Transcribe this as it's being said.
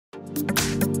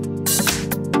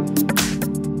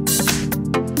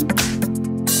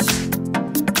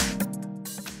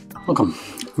Welcome,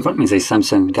 in front of me is a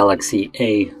Samsung Galaxy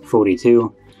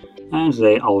A42, and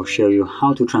today I'll show you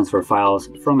how to transfer files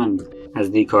from an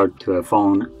SD card to a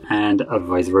phone and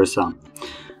vice versa.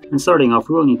 And starting off,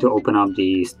 we will need to open up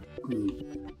the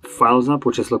Files app,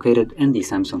 which is located in the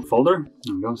Samsung folder.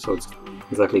 There we go, so it's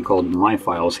exactly called My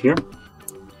Files here.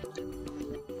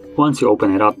 Once you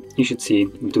open it up, you should see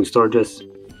two storages.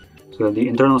 So you have the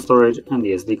internal storage and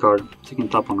the SD card, so you can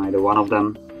tap on either one of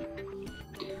them.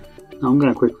 Now I'm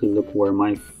going to quickly look where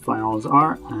my files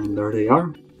are, and there they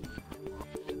are.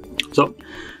 So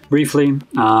briefly,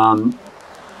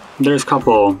 there's a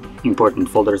couple important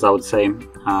folders, I would say,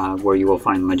 where you will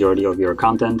find majority of your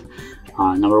content.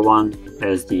 Number one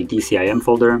is the DCIM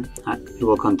folder. It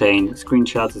will contain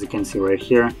screenshots, as you can see right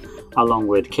here, along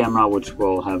with camera, which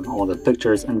will have all the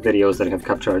pictures and videos that you have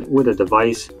captured with the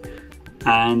device.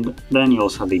 And then you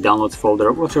also have the downloads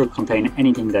folder, which will contain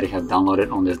anything that you have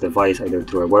downloaded on this device, either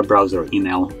through a web browser or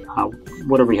email.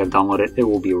 Whatever you have downloaded, it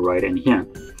will be right in here.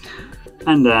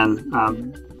 And then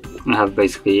I have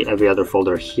basically every other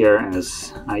folder here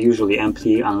as usually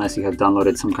empty, unless you have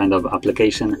downloaded some kind of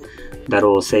application that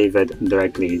will save it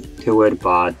directly to it,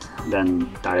 but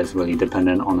then that is really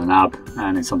dependent on an app,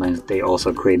 and sometimes they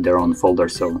also create their own folder,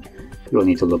 so you'll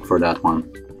need to look for that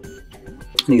one.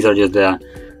 These are just the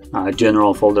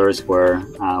general folders where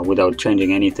without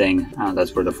changing anything,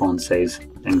 that's where the phone saves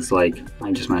things like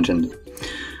I just mentioned.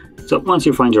 So once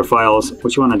you find your files,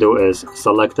 what you want to do is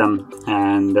select them,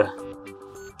 and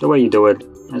the way you do it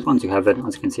is once you have it,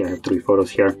 as you can see I have 3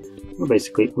 photos here, you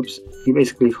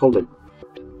basically hold it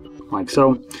like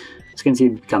so. As you can see,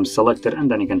 it becomes selected,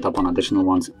 and then you can tap on additional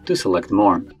ones to select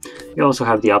more. You also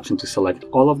have the option to select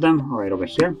all of them right over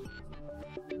here,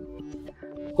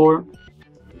 or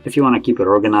if you want to keep it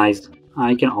organized,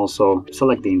 I can also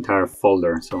select the entire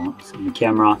folder. So it's in the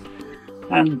camera,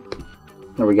 and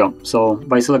there we go. So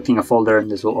by selecting a folder,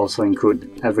 this will also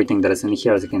include everything that is in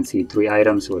here. As you can see, 3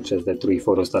 items, which is the 3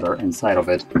 photos that are inside of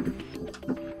it.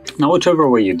 Now, whichever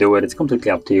way you do it, it's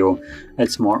completely up to you.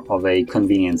 It's more of a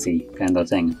conveniency kind of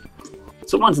thing.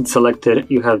 So once it's selected,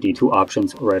 you have the 2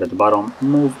 options right at the bottom,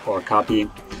 move or copy.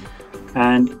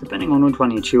 And depending on which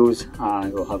one you choose,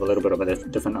 you'll have a little bit of a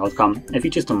different outcome. If you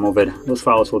choose to move it, those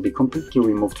files will be completely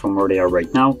removed from where they are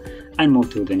right now and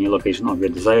moved to the new location of your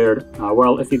desired.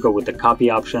 Well, if you go with the copy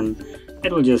option,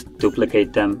 it will just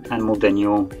duplicate them and move the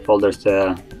new folders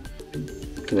to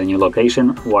the new location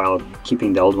while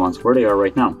keeping the old ones where they are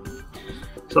right now.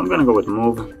 So I'm going to go with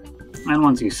move, and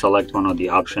once you select one of the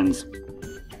options,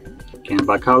 you can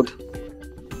back out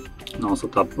and also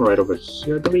tap right over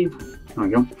here, I believe. There we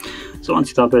go. So once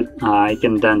you tap it, you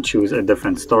can then choose a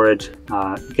different storage.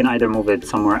 You can either move it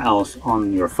somewhere else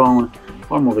on your phone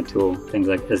or move it to things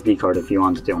like SD card if you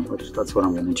want to, which that's what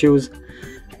I'm going to choose.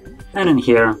 And in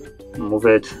here, move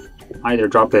it, either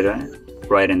drop it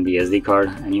right in the SD card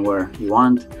anywhere you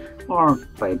want, or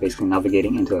by basically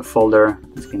navigating into a folder,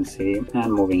 as you can see,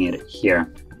 and moving it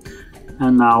here.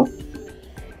 And now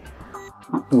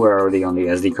we're already on the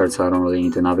SD card, so I don't really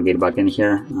need to navigate back in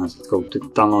here. Let's go to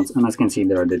downloads, and as you can see,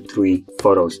 there are the 3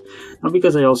 photos. Now,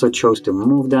 because I also chose to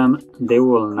move them, they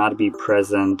will not be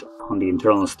present on the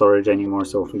internal storage anymore.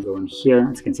 So if we go in here,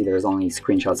 as you can see, there's only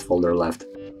screenshots folder left.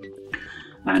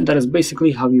 And that is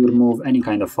basically how you would move any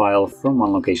kind of file from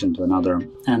one location to another.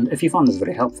 And if you found this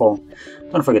very helpful,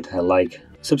 don't forget to hit like,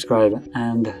 subscribe,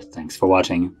 and thanks for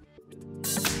watching.